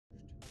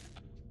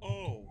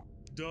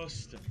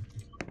Dustin,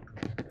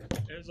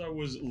 as I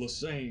was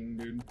saying,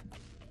 dude.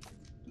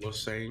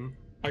 Saying?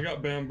 I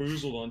got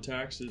bamboozled on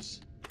taxes.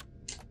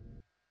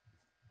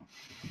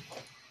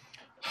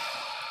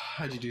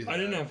 How'd you do that? I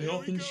didn't have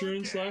health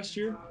insurance last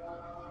year.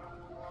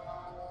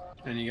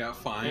 And you got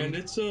fined? And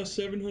it's a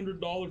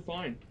 $700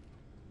 fine.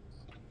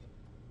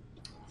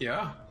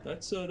 Yeah.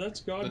 That's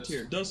God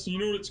tier. Dustin, you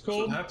know what it's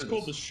called? It's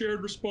called the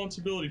shared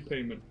responsibility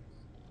payment.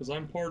 Because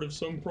I'm part of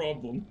some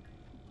problem.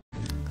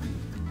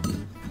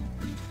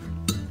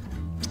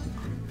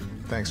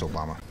 Thanks,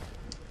 Obama.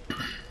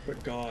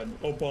 But God,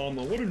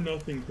 Obama, what a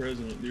nothing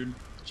president, dude.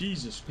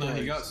 Jesus Christ. No,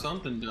 he got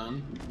something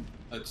done.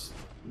 That's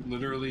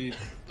literally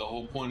the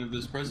whole point of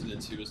his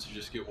presidency, was to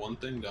just get one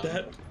thing done.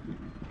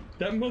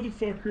 That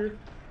motherfucker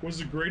was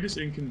the greatest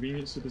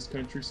inconvenience to this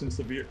country since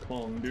the Viet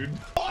Cong, dude.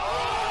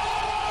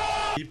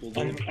 People,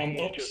 dude. I'm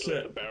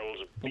upset.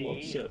 I'm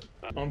upset.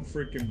 I'm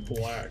freaking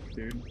black,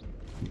 dude.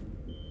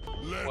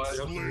 What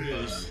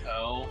the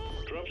hell?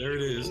 There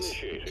it is.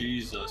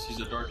 Jesus,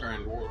 he's a dark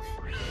iron dwarf.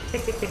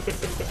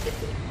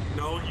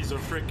 No, he's a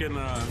freaking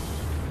I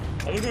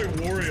look like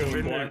Wario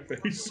in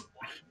blackface.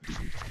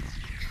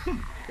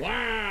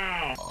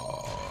 Wow!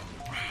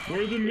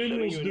 Where are the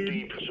minerals,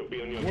 dude?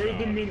 Where are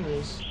the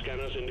minerals?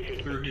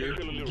 Through here.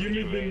 Give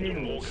me the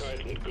minerals.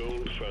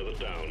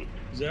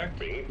 Zach,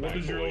 what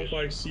is your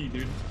OFIC,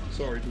 dude?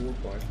 Sorry,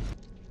 dwarf eye.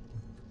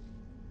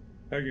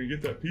 How you gonna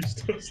get that piece,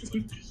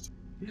 Dustin?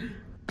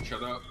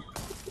 Shut up.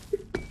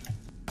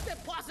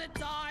 Deposit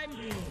time!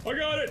 I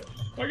got it!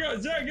 I got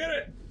it! Zach, get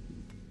it!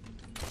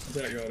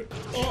 Zach got it.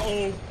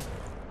 Uh-oh!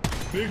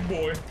 Big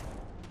boy.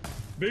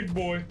 Big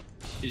boy.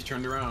 He's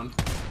turned around.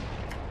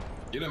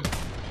 Get him.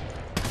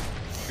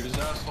 Shoot his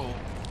asshole.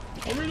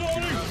 I'm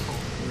reloading!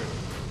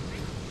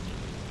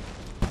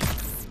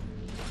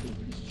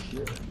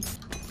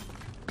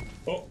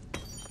 Oh.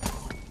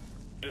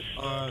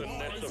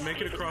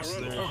 make it across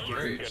there. Oh,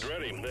 great.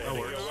 That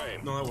works.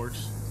 No, that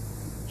works.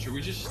 Should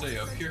we just stay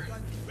up here?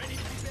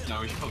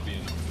 No, we should probably be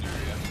in the open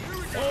area.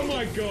 Oh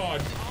my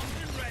God!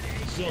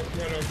 Sucked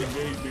right out the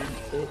gate, dude.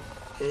 Oh,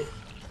 oh,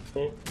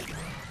 oh.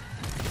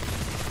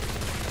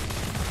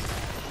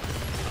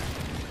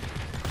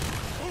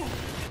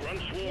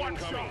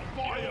 Watch your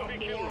fire,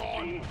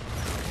 moron!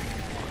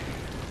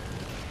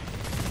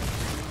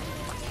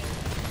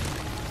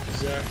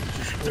 Zach is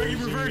just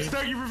hosing me.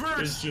 Dougie,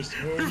 reverse! Is just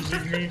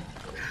hosing me.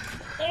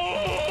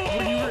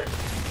 Oh!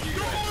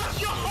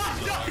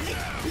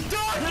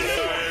 Dougie!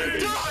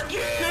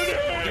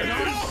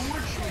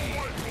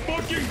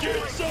 Fucking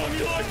get some!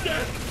 You like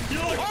that? You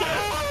like that?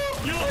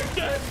 You like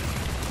that?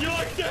 You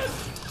like that?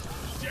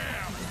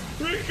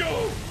 Rico!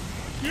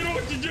 You know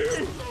what to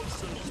do!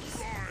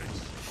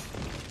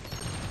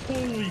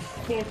 Holy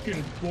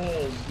fucking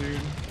balls,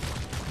 dude.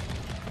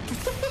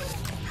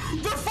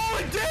 They're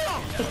falling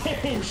down!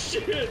 Oh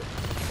shit!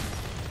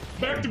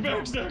 Back to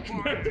back, Zach!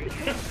 Back to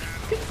back!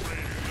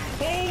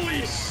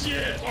 Holy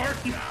shit!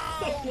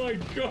 Oh my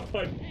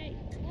God!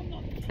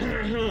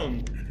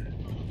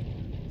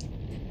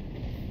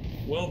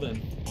 Well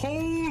then.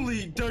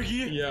 Holy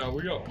Dougie! Yeah,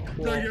 we got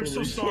Dougie, I'm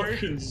so sorry.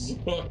 fucking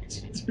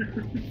sucked,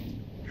 dude.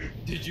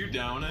 Did you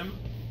down him?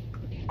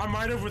 I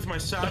might have with my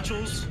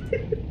satchels.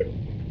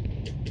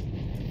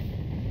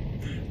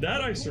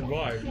 That I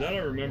survived. That I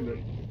remember.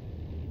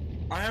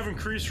 I have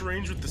increased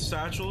range with the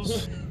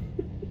satchels.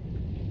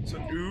 It's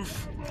an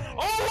oof.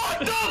 Oh, what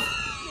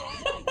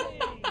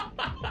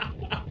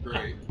the?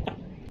 Great.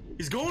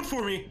 He's going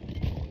for me.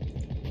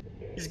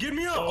 He's getting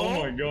me up.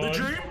 Oh my God. The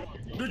dream?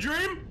 The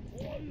dream?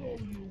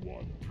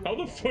 How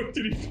the fuck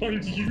did he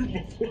find you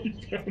before he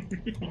found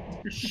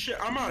me? Shit,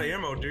 I'm out of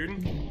ammo,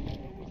 dude.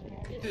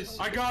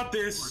 I got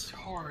this.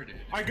 Retarded.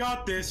 I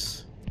got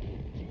this.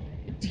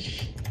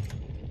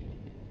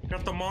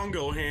 Got the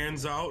Mongo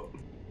hands out.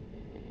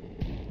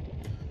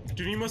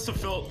 Dude, he must have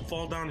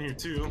fall down here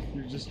too.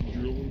 You're just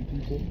drilling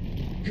people.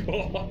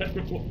 God,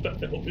 what the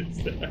hell is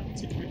that,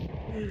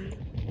 dude?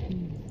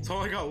 That's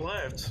all I got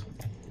left.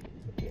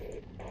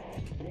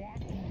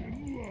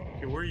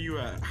 Okay, where are you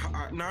at?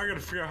 Now I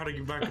gotta figure out how to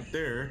get back up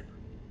there.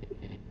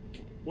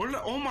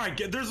 Oh my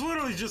God, there's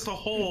literally just a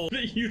hole.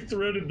 That you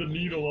threaded the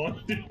needle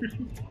on,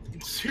 dude.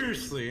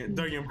 Seriously,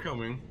 Dougie, I'm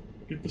coming.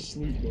 Get the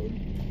sloop, bud.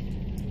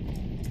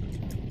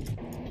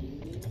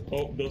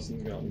 Oh,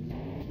 Dustin's got me.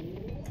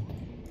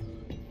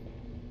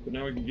 But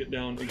now we can get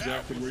down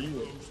exactly where you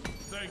were.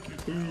 Thank you.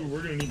 Ooh,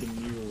 we're gonna need the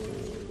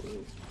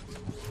mule.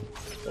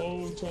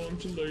 Oh, time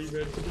to lay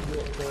bed for the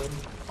drop pod.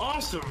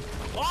 Awesome!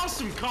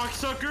 Awesome,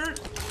 cocksucker!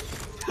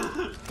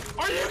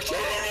 Are you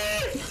kidding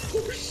me?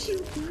 Oh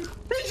shit, dude.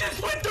 He just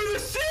went through the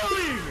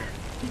ceiling!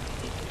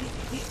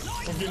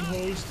 I'm getting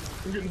hosed.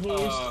 I'm getting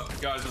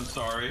hosed. Guys, I'm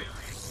sorry.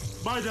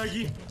 Bye,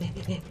 Dougie.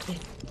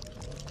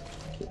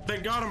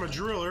 Thank God I'm a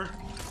driller.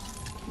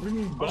 What do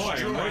you mean bye?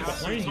 I'm right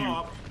behind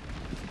you.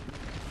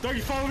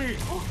 Dougie, follow me!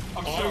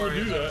 I'm I sorry. would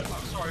do that.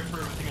 I'm sorry for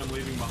everything I'm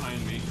leaving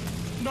behind me.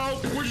 No,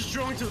 we're just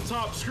drilling to the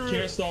top. Screw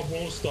Can't it. stop,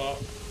 won't stop.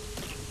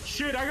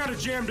 Shit, I got a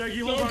jam,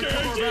 Dougie. Hold on, Okay,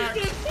 cover our backs.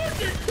 Jesus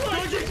fucking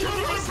Christ! Dougie,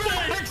 cover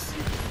our backs!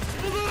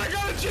 Hold on, I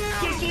got a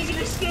jam! This was a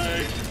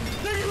mistake!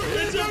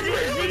 It's a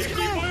big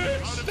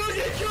glitch!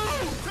 Nugget, go!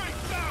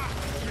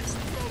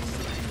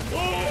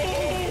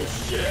 Oh,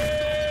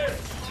 shit!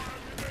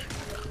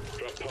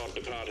 Drop pod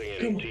departing in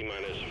Come on.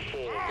 T-minus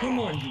 4. Come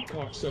on, you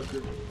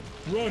cocksucker.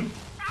 Run!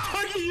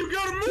 Nugget, you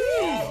gotta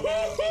move!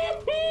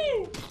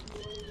 Woo-hoo-hoo-hoo!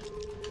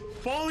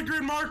 Follow the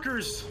green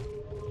markers.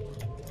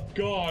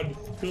 God,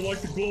 they're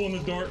like the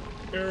glow-in-the-dark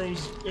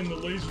arrows in the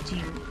laser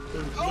team.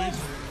 Or laser.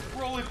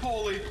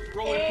 Roly-poly, Oh,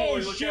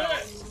 roly-poly, look shit!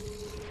 out.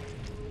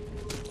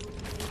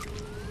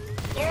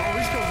 Oh,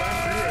 he's coming back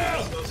for your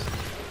ass.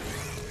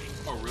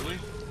 Oh, really?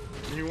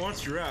 He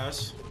wants your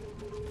ass.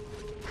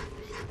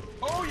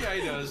 Oh, yeah,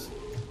 he does.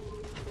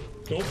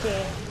 Don't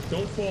fall.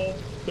 Don't fall.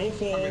 Don't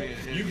fall. I'm gonna get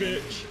hit You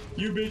again. bitch.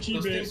 You bitchy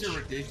Those bitch. things are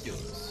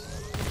ridiculous.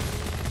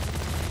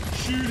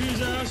 Shoot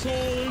his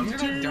asshole I'm into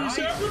gonna die.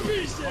 separate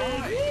pieces.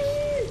 Why?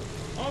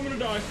 Woo! I'm gonna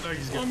die. No,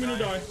 he's I'm gonna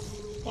die.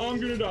 I'm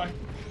gonna die.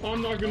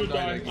 I'm not gonna Don't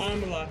die, die. Nick.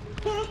 I'm alive.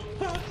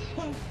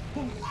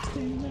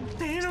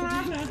 Stay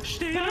alive.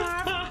 Stay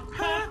alive.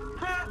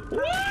 Woo!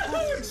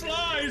 It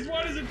flies.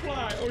 Why does it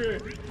fly? Okay.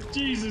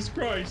 Jesus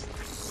Christ.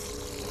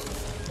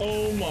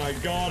 Oh my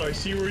God! I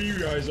see where you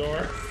guys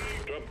are.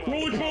 Drop pod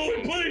Roly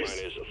poly, departing please.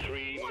 T-minus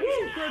 3 Woo!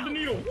 minutes. Thread the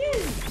needle.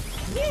 Woo!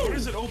 Where Woo!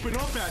 does it open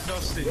up at,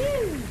 Dustin?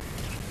 Woo!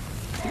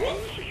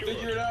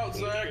 Figure it out,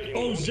 Zach.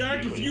 Oh,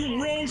 Zach, if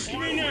you roast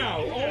me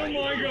now, oh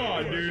my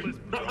God, dude.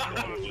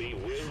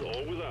 Leave with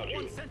or without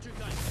you.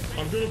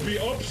 I'm gonna be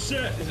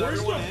upset. Where's the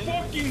everyone in?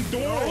 fucking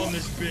door on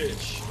this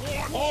bitch?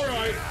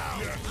 Alright.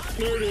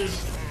 There it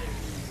is.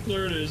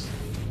 There it is.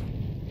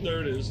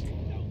 There it is.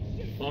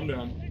 I'm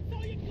down.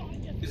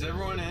 Is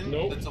everyone in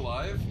Nope. that's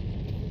alive?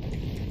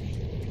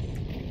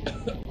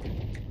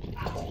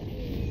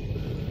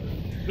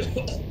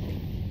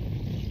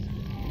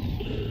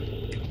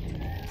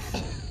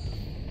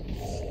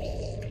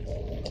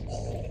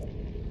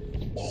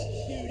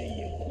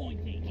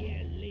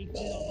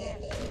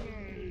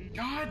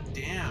 God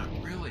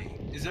damn, really?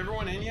 Is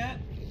everyone in yet?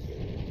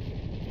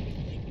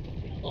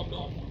 I'm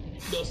not.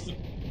 Dustin.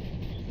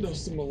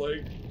 Dustin, my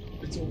leg.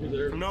 It's over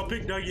there. No,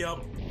 pick Dougie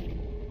up.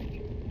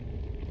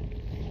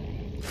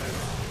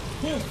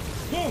 Oh,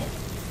 oh,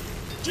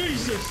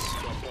 Jesus!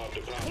 Drop pod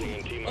departing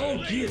in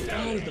Oh, T-minus get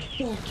out of the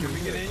fucking Can we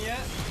get in yet?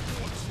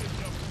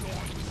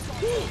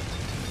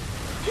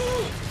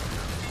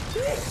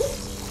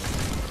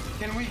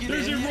 Can we get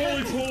There's a in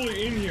yet?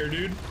 roly-poly in here,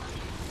 dude.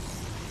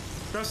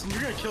 Dustin,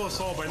 you're gonna kill us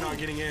all by not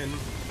getting in.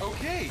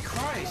 Okay,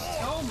 Christ,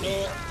 tell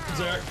me.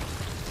 Zach.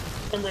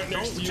 I'm right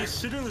next Don't to you. just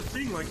sit in the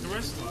thing like the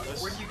rest of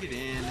us. Where do you get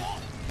in?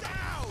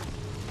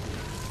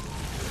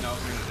 No,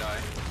 we're gonna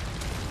die.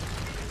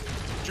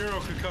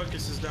 General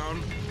Kukukus is down.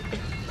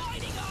 Where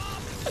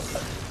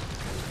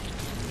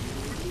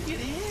do you get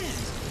in?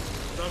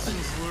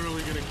 Dustin's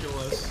literally gonna kill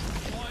us.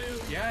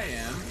 Yeah, I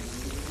am.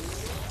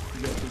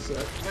 You got this,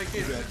 Zach. Like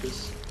You it. got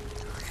this.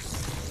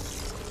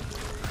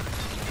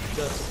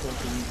 That's a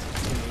fucking...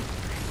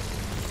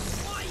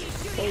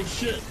 Oh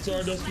shit!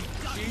 Sorry, Dustin.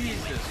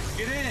 Jesus,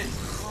 get in!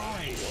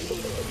 Christ.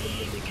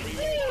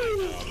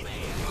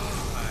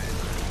 God.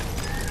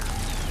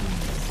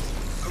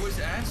 I was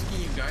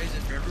asking you guys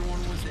if everyone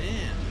was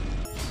in.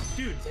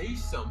 Dude, Say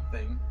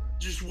something.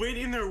 just wait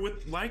in there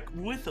with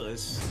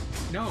us.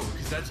 No,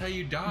 because that's how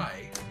you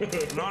die.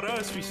 Not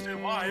us, we stay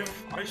alive.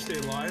 I stay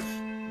alive.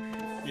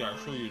 Yeah,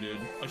 sure you did.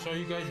 I saw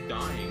you guys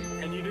dying.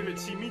 And you didn't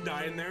see me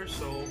die in there,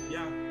 so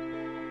yeah.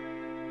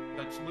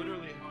 That's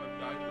literally how I've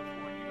died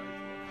before, and you guys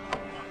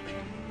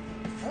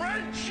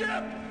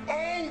Friendship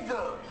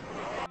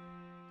over!